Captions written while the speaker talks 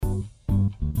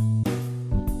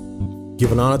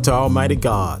Giving honor to Almighty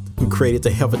God, who created the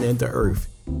heaven and the earth.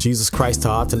 Jesus Christ, the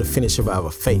author and the finisher of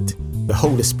our faith. The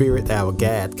Holy Spirit, our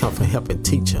guide, comfort, help, and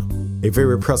teacher. A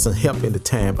very present help in the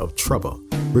time of trouble.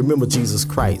 Remember Jesus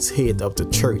Christ, head of the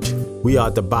church. We are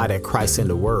the body of Christ in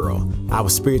the world. Our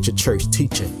spiritual church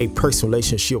teacher, a personal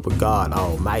relationship with God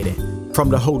Almighty. From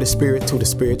the Holy Spirit to the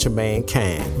spiritual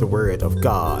mankind, the Word of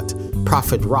God.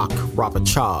 Prophet Rock, Robert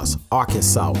Charles,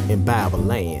 Arkansas in Bible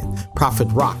land. Prophet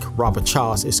Rock, Robert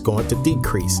Charles is going to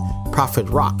decrease. Prophet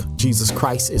Rock, Jesus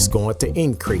Christ is going to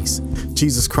increase.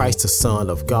 Jesus Christ, the Son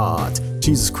of God.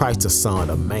 Jesus Christ, the Son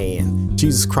of Man.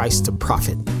 Jesus Christ, the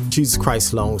Prophet. Jesus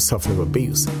Christ, long-suffering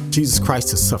abuse. Jesus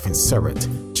Christ, the suffering servant.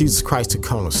 Jesus Christ, the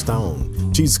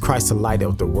cornerstone. Jesus Christ, the light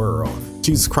of the world.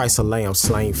 Jesus Christ, the Lamb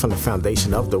slain from the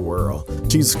foundation of the world.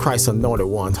 Jesus Christ, anointed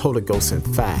one, Holy Ghost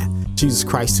and fire. Jesus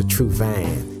Christ, the true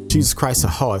vine. Jesus Christ, a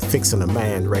heart fixing a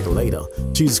mind regulator.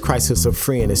 Jesus Christ is a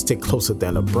friend that stick closer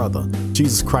than a brother.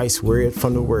 Jesus Christ, word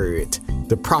from the word.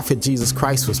 The prophet Jesus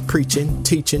Christ was preaching,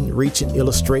 teaching, reaching,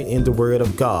 illustrating the word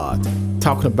of God,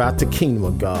 talking about the kingdom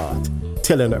of God,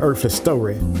 telling the earthly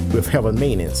story with heaven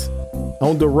meanings.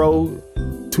 On the road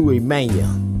to Emmanuel,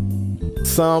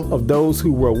 some of those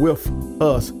who were with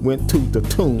us went to the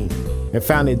tomb and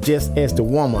found it just as the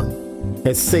woman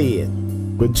had said,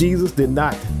 but Jesus did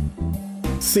not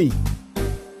see.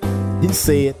 He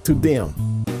said to them,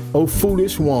 O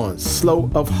foolish ones, slow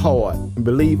of heart, and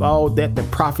believe all that the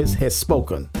prophets had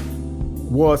spoken.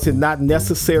 Was it not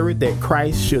necessary that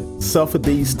Christ should suffer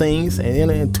these things and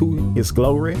enter into his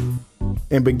glory?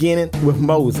 And beginning with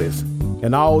Moses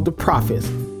and all the prophets,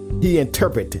 he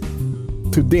interpreted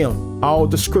to them all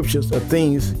the scriptures of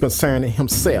things concerning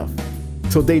himself.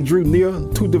 So they drew near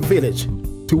to the village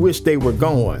to which they were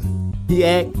going. He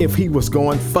asked if he was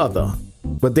going further,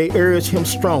 but they urged him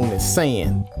strongly,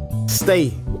 saying, Stay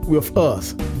with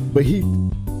us. But he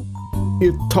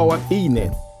is toward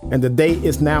evening, and the day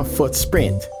is now for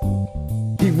spent.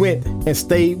 He went and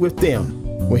stayed with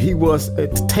them. When he was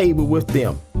at the table with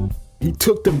them, he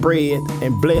took the bread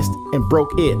and blessed and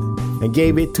broke it and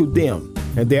gave it to them.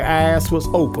 And their eyes was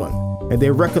open, and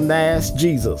they recognized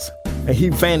Jesus, and he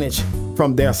vanished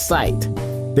from their sight.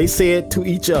 They said to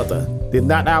each other, Did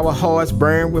not our hearts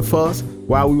burn with us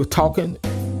while we were talking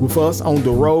with us on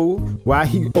the road, while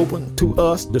he opened to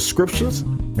us the scriptures?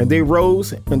 And they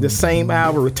rose in the same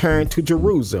hour, returned to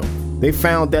Jerusalem. They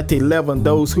found that the 11,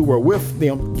 those who were with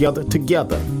them, gathered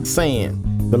together,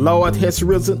 saying, The Lord has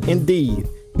risen indeed.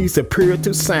 He's appeared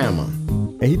to Simon.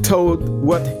 And he told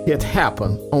what had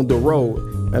happened on the road,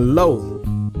 and lo,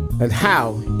 and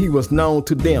how he was known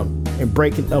to them in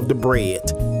breaking of the bread.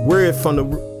 Word from the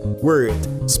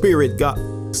word, Spirit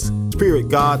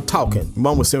God talking,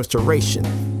 moments of inspiration,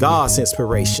 God's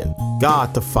inspiration,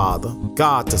 God the Father,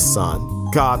 God the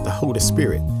Son, God the Holy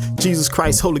Spirit, Jesus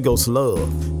Christ, Holy Ghost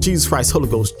love, Jesus Christ, Holy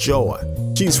Ghost joy,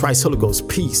 Jesus Christ, Holy Ghost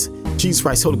peace, Jesus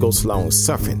Christ, Holy Ghost long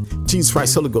suffering, Jesus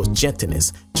Christ, Holy Ghost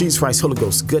gentleness, Jesus Christ, Holy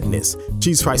Ghost goodness,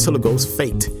 Jesus Christ, Holy Ghost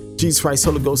faith, Jesus Christ,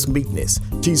 Holy Ghost meekness,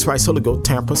 Jesus Christ, Holy Ghost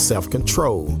temper,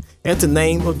 self-control. At the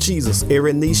name of Jesus,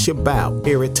 every knee shall bow,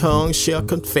 every tongue shall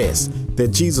confess that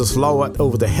Jesus Lord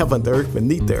over the heaven, the earth,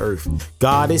 beneath the earth.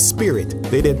 God is spirit.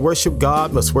 They that worship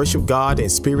God must worship God in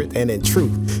spirit and in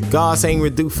truth. God's anger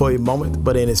do for a moment,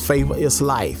 but in his favor is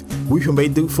life. Weeping may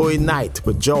do for a night,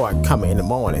 but joy coming in the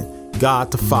morning.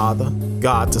 God the Father,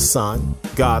 God the Son,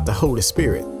 God the Holy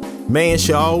Spirit. Man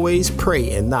shall always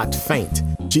pray and not faint.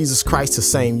 Jesus Christ the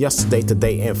same yesterday,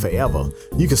 today, and forever.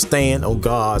 You can stand on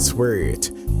God's word.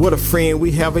 What a friend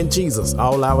we have in Jesus,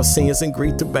 all our sins and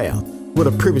grief to bear. What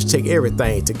a privilege to take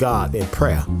everything to God in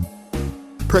prayer.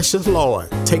 Precious Lord,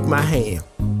 take my hand.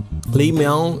 Lead me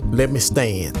on, let me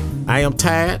stand. I am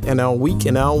tired and I'm weak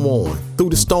and I'm worn. Through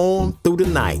the storm, through the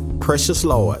night, precious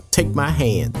Lord, take my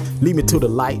hand. Lead me to the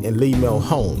light and lead me on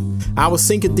home. I was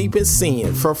sinking deep in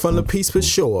sin, far from the peaceful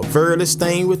shore. Verily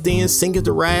staying within, sinking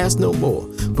to rise no more.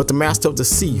 But the master of the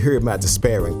sea heard my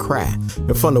despairing cry.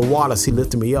 And from the waters he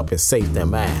lifted me up and saved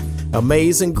them I.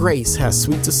 Amazing grace, how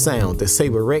sweet the sound that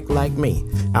saved a wreck like me.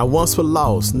 I once was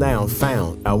lost, now I'm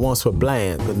found. I once was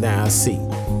blind, but now I see.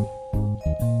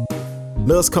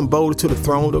 Let us come boldly to the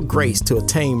throne of grace to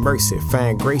attain mercy,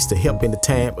 find grace to help in the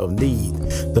time of need.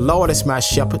 The Lord is my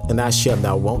shepherd, and I shall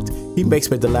not want. He makes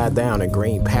me to lie down in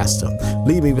green pasture,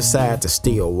 lead me beside the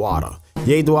still water.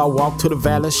 Yea, though I walk to the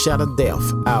valley of shadow of death,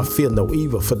 I'll fear no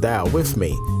evil, for thou art with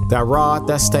me. Thy rod,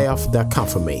 thy staff, thou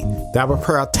comfort me. Thou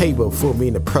prepare a table for me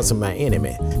in the presence of my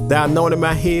enemy. Thou anointed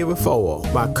my head with oil,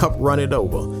 my cup runneth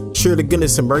over. Surely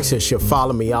goodness and mercy shall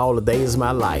follow me all the days of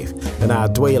my life, and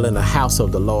I'll dwell in the house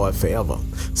of the Lord forever.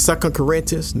 2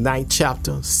 Corinthians 9th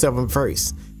chapter, 7th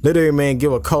verse. Let every man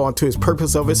give according to his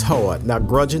purpose of his heart, not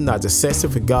grudging, not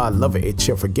excessive, for God loveth a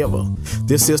cheerful giver.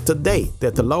 This is the day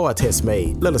that the Lord has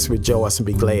made. Let us rejoice and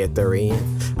be glad therein.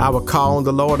 I will call on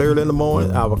the Lord early in the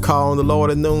morning. I will call on the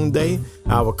Lord at noonday.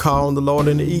 I will call on the Lord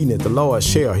in the evening. The Lord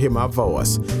shall hear my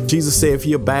voice. Jesus said, if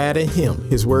you abide in him,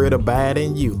 his word abide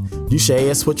in you. You shall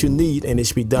ask what you need, and it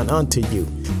shall be done unto you.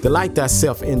 Delight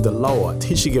thyself in the Lord.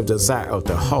 He shall give desire of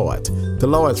the heart. The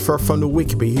Lord is far from the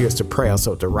wicked, but hears the prayers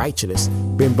of the righteous.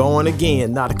 Been born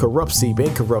again, not a corrupt seed, but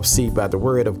incorrupt seed by the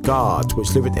word of God,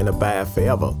 which liveth and abide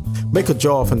forever. Make a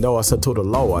joyful noise unto the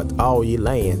Lord, all ye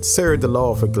lands. Serve the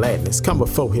Lord for gladness. Come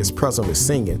before his presence with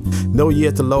singing. Know ye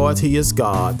that the Lord, he is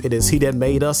God. It is he that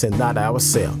made us and not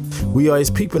ourselves. We are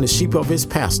his people and the sheep of his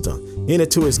pasture. Enter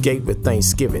to his gate with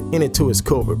thanksgiving. Enter to his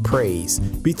court with praise.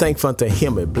 Be thankful unto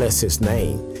him and bless his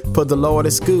name. For the Lord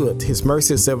is good. His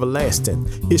mercy is everlasting.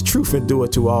 His truth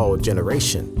endureth to all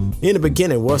generation. In the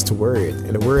beginning was the Word,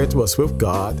 and the Word was with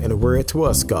God, and the Word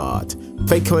was God.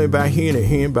 Faith coming by hearing, and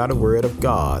hearing by the word of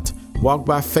God. Walk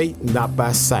by faith, not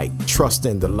by sight. Trust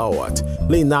in the Lord.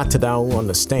 Lean not to thy own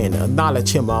understanding.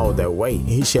 Acknowledge him all their way, and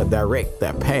he shall direct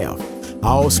their path.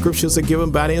 All scriptures are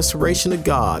given by the inspiration of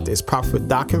God. It's proper for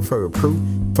doctrine, for reproof,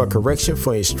 for correction,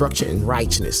 for instruction in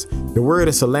righteousness. The word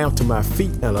is a lamp to my feet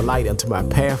and a light unto my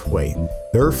pathway.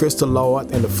 The earth is the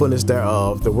Lord, and the fullness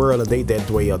thereof, the world and they that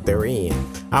dwell therein.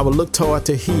 I will look toward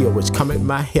the hill which cometh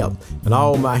my help, and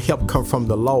all my help come from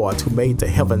the Lord who made the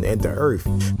heaven and the earth.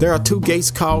 There are two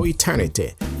gates called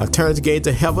eternity. Eternity gate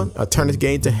to heaven, eternity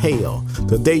gate to hell.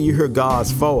 The day you hear God's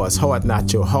voice, harden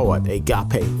not your heart,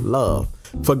 agape, love.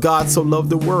 For God so loved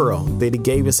the world that he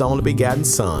gave his only begotten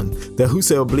Son, that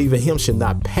whosoever believe in him should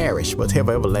not perish, but have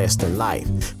everlasting life.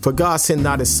 For God sent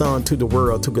not his Son to the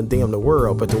world to condemn the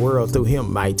world, but the world through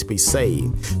him might be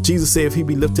saved. Jesus said if he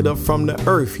be lifted up from the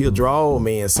earth, he'll draw all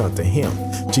men unto him.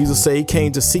 Jesus said he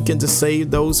came to seek and to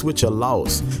save those which are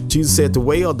lost. Jesus said the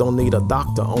well don't need a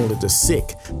doctor, only the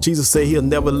sick. Jesus said he'll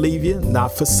never leave you,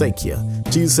 not forsake you.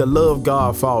 Jesus said love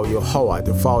God for all your heart,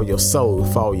 and for all your soul,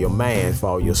 for all your mind, for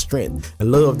all your strength.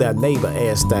 And love thy neighbor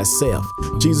as thyself.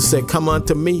 Jesus said, come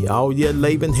unto me, all ye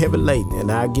labor and heavy laden,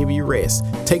 and I'll give you rest.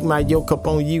 Take my yoke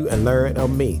upon you and learn of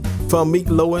me. For meek,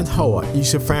 low, and hard, you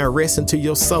shall find rest unto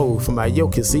your soul. For my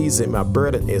yoke is easy, and my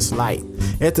burden is light.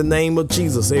 At the name of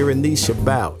Jesus, every knee shall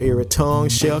bow, every tongue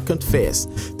shall confess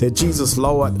that Jesus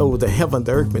Lord over the heaven,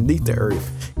 the earth, beneath the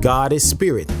earth. God is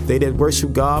spirit. They that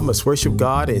worship God must worship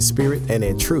God in spirit and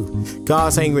in truth.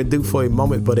 God's anger do for a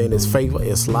moment, but in his favor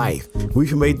is life.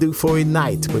 Weeping may do for a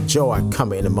night, but joy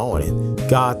come in the morning.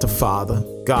 God the Father,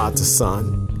 God the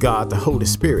Son, God the Holy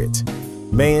Spirit.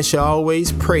 Man shall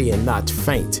always pray and not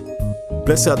faint.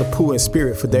 Blessed are the poor in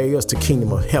spirit, for theirs is the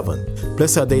kingdom of heaven.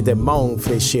 Blessed are they that mourn, for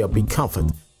they shall be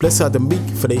comforted. Blessed are the meek,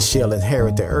 for they shall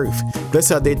inherit the earth.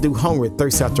 Blessed are they do hunger and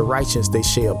thirst after righteousness, they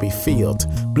shall be filled.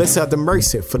 Blessed are the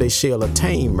mercy, for they shall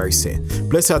attain mercy.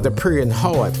 Blessed are the pure in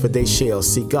heart, for they shall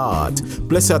see God.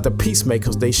 Blessed are the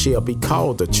peacemakers, they shall be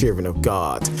called the children of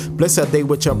God. Blessed are they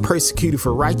which are persecuted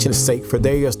for righteousness' sake, for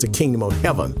theirs is the kingdom of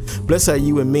heaven. Blessed are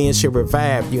you, and men shall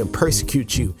revive you and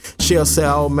persecute you, shall say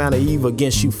all manner of evil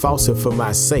against you falsely for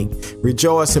my sake.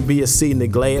 Rejoice and be exceedingly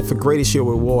glad, for great is your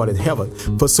reward in heaven.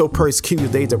 For so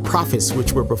persecuted they the prophets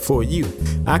which were before you.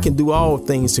 I can do all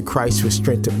things to Christ which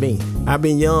strengthen me. I've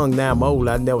been young, now I'm old.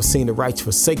 I've never seen the righteous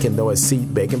forsaken, nor his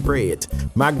seed begging bread.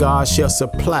 My God shall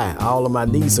supply all of my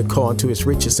needs according to his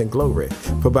riches and glory.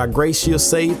 For by grace you're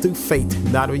saved through faith,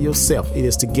 not of yourself. It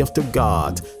is the gift of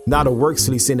God, not of works,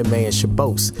 lest any man should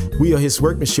boast. We are his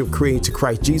workmanship created to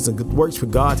Christ Jesus. Good works for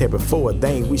God had before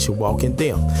ordained we should walk in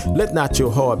them. Let not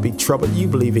your heart be troubled. You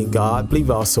believe in God,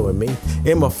 believe also in me.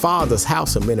 In my Father's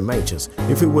house are many mansions.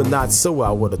 If it were not so, I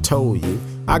would have told you.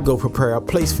 I go prepare a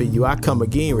place for you. I come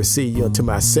again, receive you unto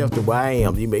myself, that where I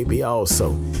am, you may be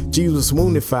also. Jesus was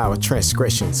wounded for our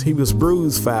transgressions. He was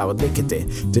bruised for our iniquity.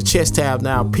 The chastisement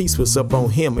of our peace was upon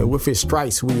him, and with his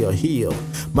stripes we are healed.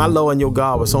 My Lord and your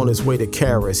God was on his way to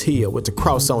Calvary's hill with the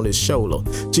cross on his shoulder.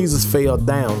 Jesus fell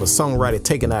down, the songwriter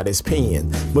taking out his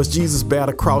pen. Must Jesus bear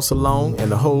the cross alone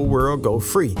and the whole world go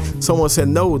free? Someone said,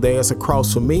 no, there's a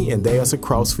cross for me and there's a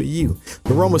cross for you.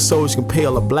 The Roman soldiers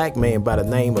compelled a black man by the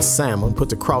name of Simon,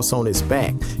 put the cross on his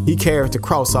back. He carried the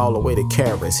cross all the way to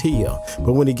Calvary's hill.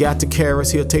 But when he got to Calvary's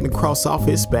hill, take the cross off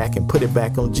his back and put it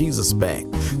back on Jesus' back.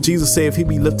 Jesus said if he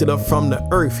be lifted up from the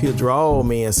earth, he'll draw all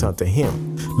men unto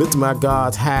him. Lifted my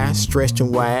God high, stretched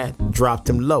him wide, dropped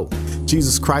him low.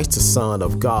 Jesus Christ, the Son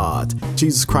of God.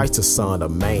 Jesus Christ, the Son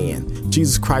of man.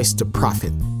 Jesus Christ, the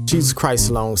prophet. Jesus Christ,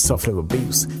 the long-suffering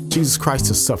abuse. Jesus Christ,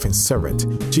 the suffering servant.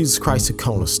 Jesus Christ, the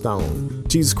cornerstone.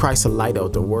 Jesus Christ, the light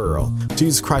of the world.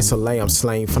 Jesus Christ, the lamb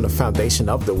slain from the foundation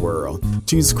of the world.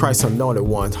 Jesus Christ, anointed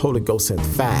one, Holy Ghost and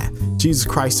fire. Jesus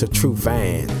Christ, the true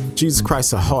vine. Jesus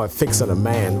Christ, a hard fixer, the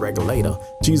man regulator.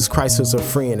 Jesus Christ is a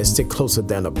friend and stick closer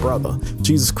than a brother.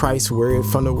 Jesus Christ, word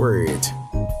from the word.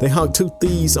 They hung two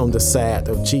thieves on the side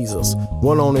of Jesus,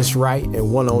 one on his right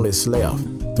and one on his left.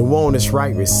 The one on his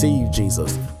right received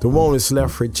Jesus. The one on his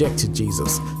left rejected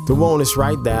Jesus. The one on his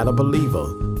right died a believer.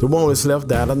 The one on his left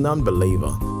died a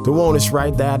non-believer. The one on his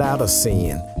right died out of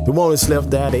sin. The one on his left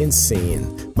died in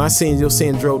sin. My sin, your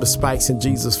sin drove the spikes in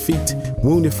Jesus' feet,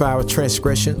 wounded for our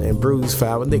transgression and bruised for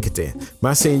our iniquity.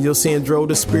 My sin, your sin drove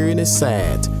the spirit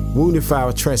inside, wounded for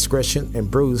our transgression and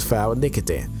bruised for our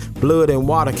iniquity. Blood and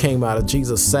water came out of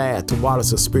Jesus' side to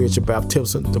waters of spiritual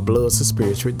baptism, the bloods of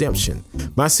spiritual redemption.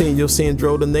 My sin, your sin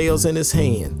drove the nails in his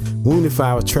hand, wounded for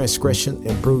our transgression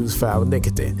and bruised for our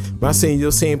iniquity. My sin,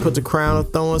 your sin put the crown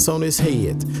of thorns on his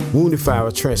head, wounded for our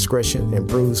transgression and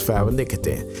bruised for our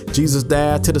iniquity. Jesus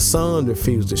died till the sun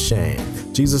refused to shine.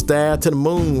 Jesus died till the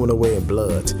moon went away in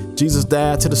blood. Jesus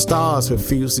died till the stars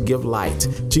refused to give light.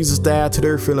 Jesus died till the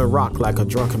earth feeling rock like a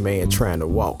drunken man trying to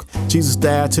walk. Jesus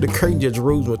died till the curtains of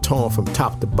Jerusalem were torn from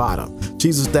top to bottom.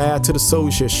 Jesus died till the soul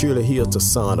shall surely hear the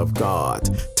Son of God.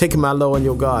 Taking my Lord and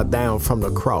your God down from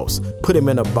the cross, put him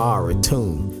in a borrowed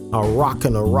tomb. A rock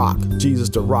and a rock, Jesus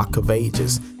the rock of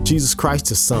ages. Jesus Christ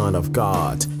the Son of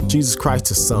God. Jesus Christ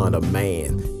the Son of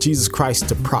man. Jesus Christ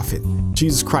the prophet.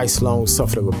 Jesus Christ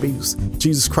long-suffering abuse.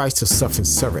 Jesus Christ the suffering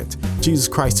servant. Jesus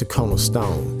Christ the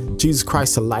cornerstone. Jesus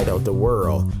Christ the light of the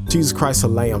world. Jesus Christ the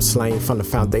lamb slain from the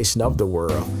foundation of the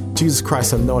world. Jesus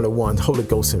Christ anointed one, Holy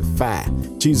Ghost and fire.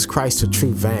 Jesus Christ the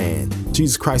true vine.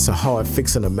 Jesus Christ a hard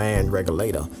fixing, a man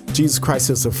regulator. Jesus Christ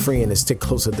is a friend and stick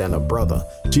closer than a brother.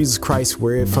 Jesus Christ,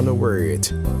 word from the word.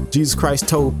 Jesus Christ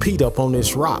told Peter up on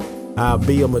this rock, I'll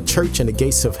build my church and the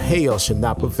gates of hell shall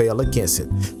not prevail against it.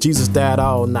 Jesus died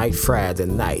all night Friday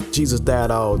night. Jesus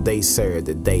died all day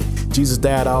Saturday day. Jesus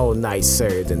died all night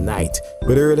Saturday night.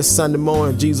 But early Sunday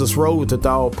morning, Jesus rose with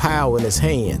all power in his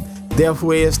hand. Death,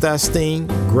 where is thy sting?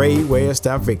 Grave, where is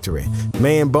thy victory?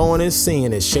 Man born in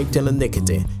sin is shaped in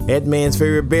iniquity. That man's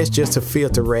very best just a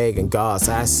filthy rag in God's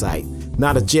eyesight.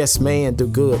 Not a just man do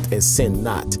good and sin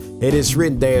not. It is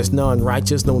written, there is none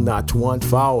righteous, no not one,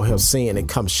 for all have sinned and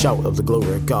come short of the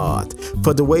glory of God.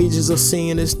 For the wages of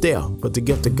sin is death, but the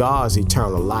gift of God is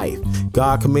eternal life.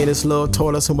 God commended his love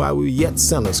toward us, and while we were yet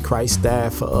sinners, Christ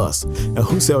died for us. And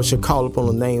whosoever shall call upon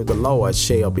the name of the Lord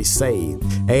shall be saved.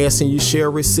 Asking you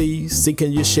shall receive,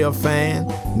 seeking you shall find,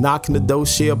 knocking the door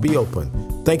shall be open.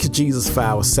 Thank you, Jesus, for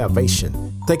our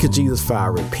salvation. Thank you, Jesus, for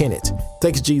our repentance.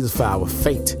 Thank you, Jesus, for our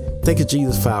faith. Thank you,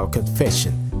 Jesus, for our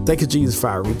confession. Thank you, Jesus, for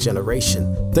our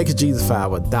regeneration. Thank you, Jesus, for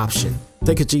our adoption.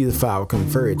 Thank you, Jesus, for our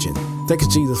conversion. Thank you,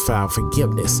 Jesus, for our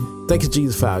forgiveness. Thank you,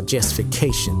 Jesus, for our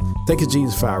justification. Thank you,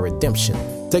 Jesus, for our redemption.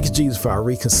 Thank you, Jesus, for our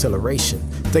reconciliation.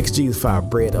 Thank you, Jesus, for our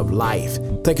bread of life.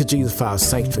 Thank you, Jesus, for our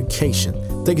sanctification.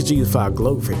 Thank you, Jesus, for our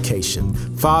glorification.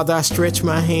 Father, I stretch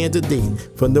my hand to thee,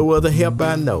 for no other help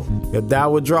I know. If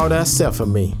thou wilt draw thyself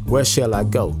from me, where shall I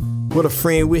go? What a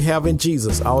friend we have in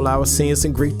Jesus, all our sins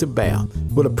and grief to bear.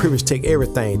 What a privilege to take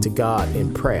everything to God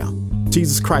in prayer.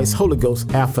 Jesus Christ, Holy Ghost,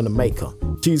 Alpha and Omega.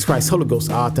 Jesus Christ, Holy Ghost,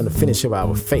 author and the finisher of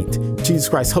our faith. Jesus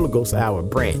Christ, Holy Ghost, our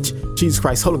branch. Jesus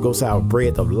Christ, Holy Ghost, our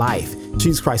bread of life.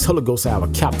 Jesus Christ, Holy Ghost, our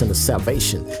captain of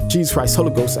salvation. Jesus Christ,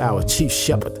 Holy Ghost, our chief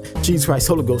shepherd. Jesus Christ,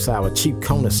 Holy Ghost, our chief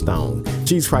cornerstone.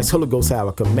 Jesus Christ, Holy Ghost,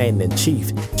 our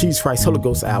commander-in-chief. Jesus Christ, Holy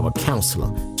Ghost, our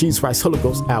counselor. Jesus Christ, Holy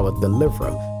Ghost, our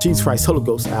deliverer. Jesus Christ, Holy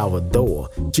Ghost, our door.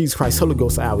 Jesus Christ, Holy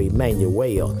Ghost, our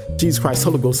Emmanuel. Jesus Christ,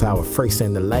 Holy Ghost, our first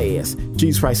and the last.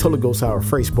 Jesus Christ, Holy Ghost, our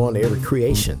firstborn of every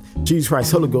creation. Jesus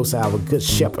Christ, Holy Ghost, our good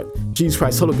shepherd. Jesus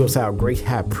Christ, Holy Ghost, our great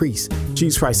high priest.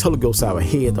 Jesus Christ, Holy Ghost, our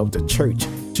head of the church.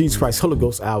 Jesus Christ, Holy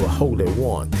Ghost, our Holy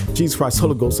One. Jesus Christ,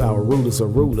 Holy Ghost, our rulers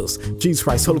of rulers. Jesus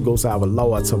Christ, Holy Ghost, our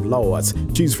lords of lords.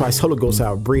 Jesus Christ, Holy Ghost,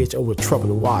 our bridge over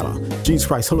troubled water. Jesus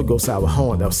Christ, Holy Ghost, our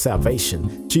horn of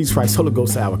salvation. Jesus Christ, Holy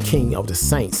Ghost, our King of the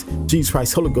saints. Jesus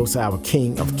Christ, Holy Ghost, our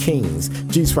King of kings.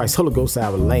 Jesus Christ, Holy Ghost,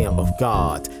 our Lamb of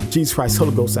God. Jesus Christ,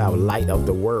 Holy Ghost, our light of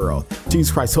the world. Jesus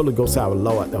Christ, Holy Ghost, our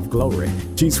Lord of glory.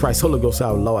 Jesus Christ, Holy Ghost,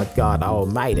 our Lord God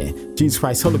Almighty. Jesus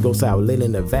Christ, Holy Ghost, our lily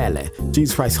in the valley.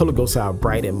 Jesus Christ, Holy Ghost, our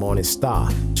bright and morning star.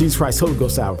 Jesus Christ, Holy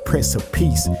Ghost, our Prince of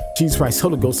Peace. Jesus Christ,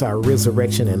 Holy Ghost, our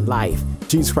resurrection and life.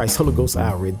 Jesus Christ, Holy Ghost,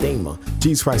 our Redeemer.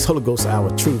 Jesus Christ, Holy Ghost, our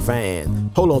true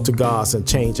vine. Hold on to God's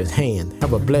unchanging hand.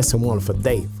 Have a blessed and wonderful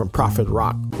day from Prophet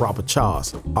Rock, Robert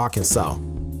Charles, Arkansas.